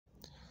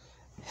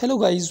Hello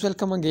guys,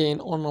 welcome again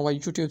on our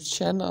YouTube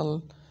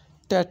channel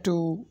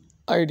Tattoo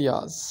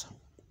Ideas.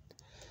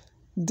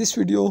 This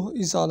video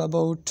is all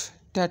about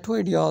tattoo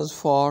ideas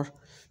for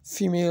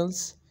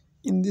females.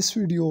 In this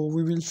video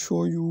we will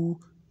show you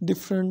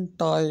different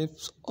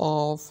types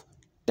of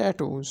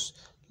tattoos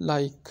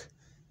like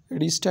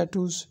wrist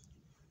tattoos,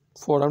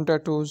 forearm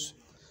tattoos,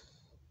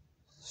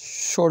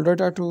 shoulder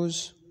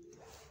tattoos,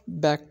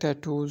 back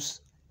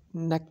tattoos,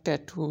 neck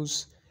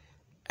tattoos,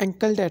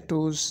 ankle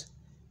tattoos,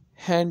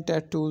 hand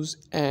tattoos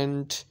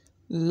and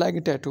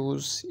leg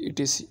tattoos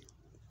etc.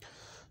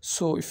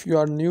 So if you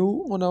are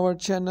new on our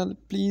channel,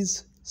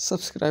 please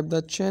subscribe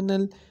the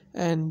channel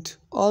and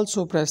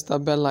also press the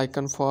bell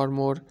icon for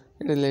more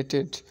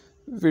related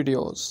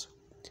videos.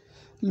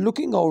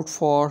 Looking out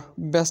for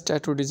best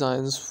tattoo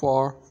designs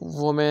for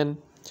women.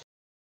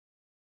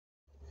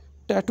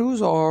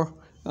 Tattoos are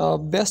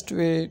best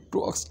way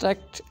to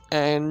extract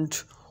and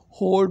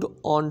hold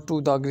on to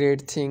the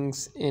great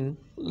things in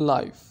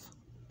life.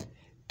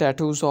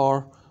 Tattoos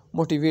are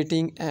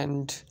motivating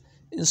and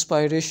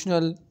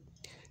inspirational.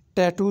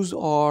 Tattoos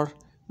are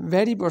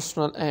very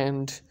personal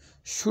and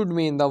should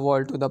mean the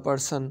world to the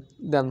person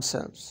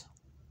themselves.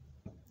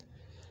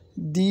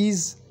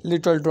 These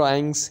little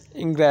drawings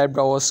engraved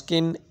our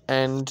skin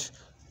and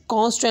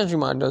constant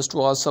reminders to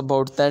us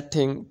about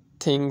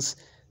things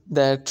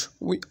that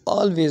we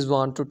always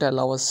want to tell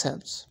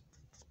ourselves.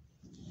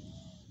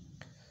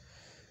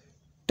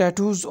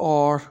 Tattoos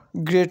are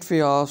great way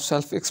of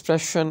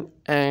self-expression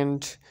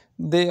and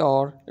they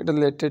are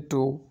related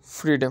to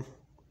freedom.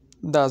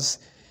 Thus,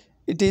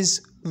 it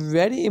is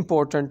very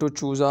important to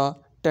choose a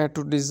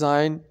tattoo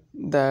design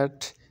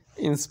that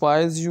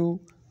inspires you,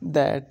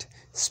 that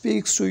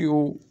speaks to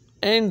you,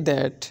 and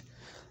that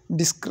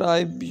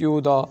describe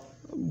you the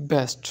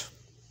best.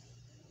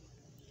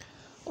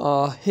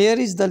 Here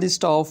is the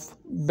list of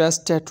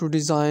best tattoo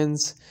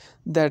designs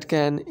that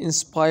can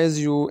inspire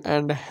you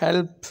and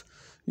help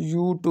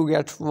you to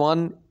get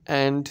one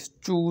and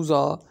choose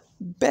a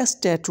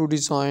best tattoo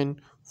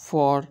design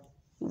for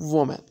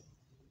women.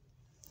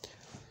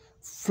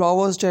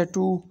 Flowers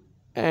tattoo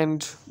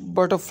and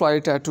butterfly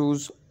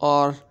tattoos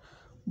are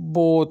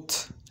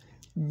both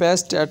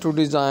best tattoo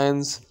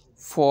designs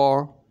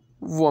for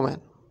women.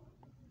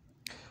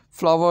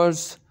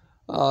 Flowers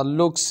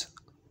looks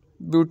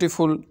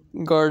beautiful,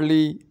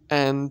 girly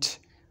and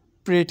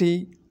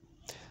pretty.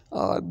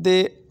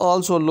 They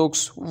also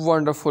looks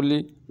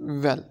wonderfully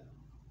well.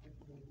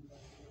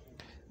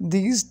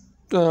 These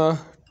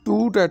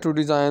two tattoo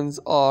designs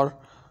are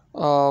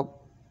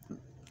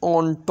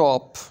on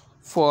top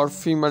for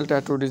female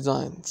tattoo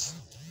designs.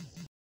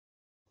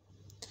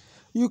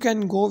 You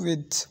can go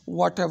with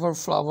whatever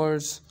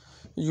flowers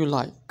you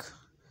like.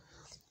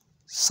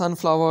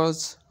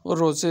 Sunflowers,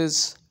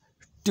 roses,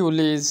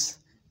 tulips,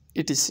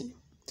 etc.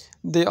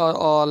 They are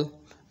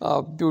all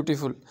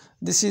beautiful.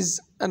 This is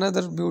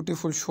another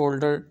beautiful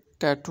shoulder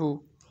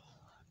tattoo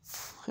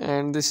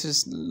and this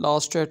is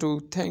last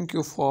tattoo. Thank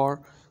you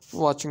for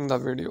watching the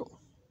video.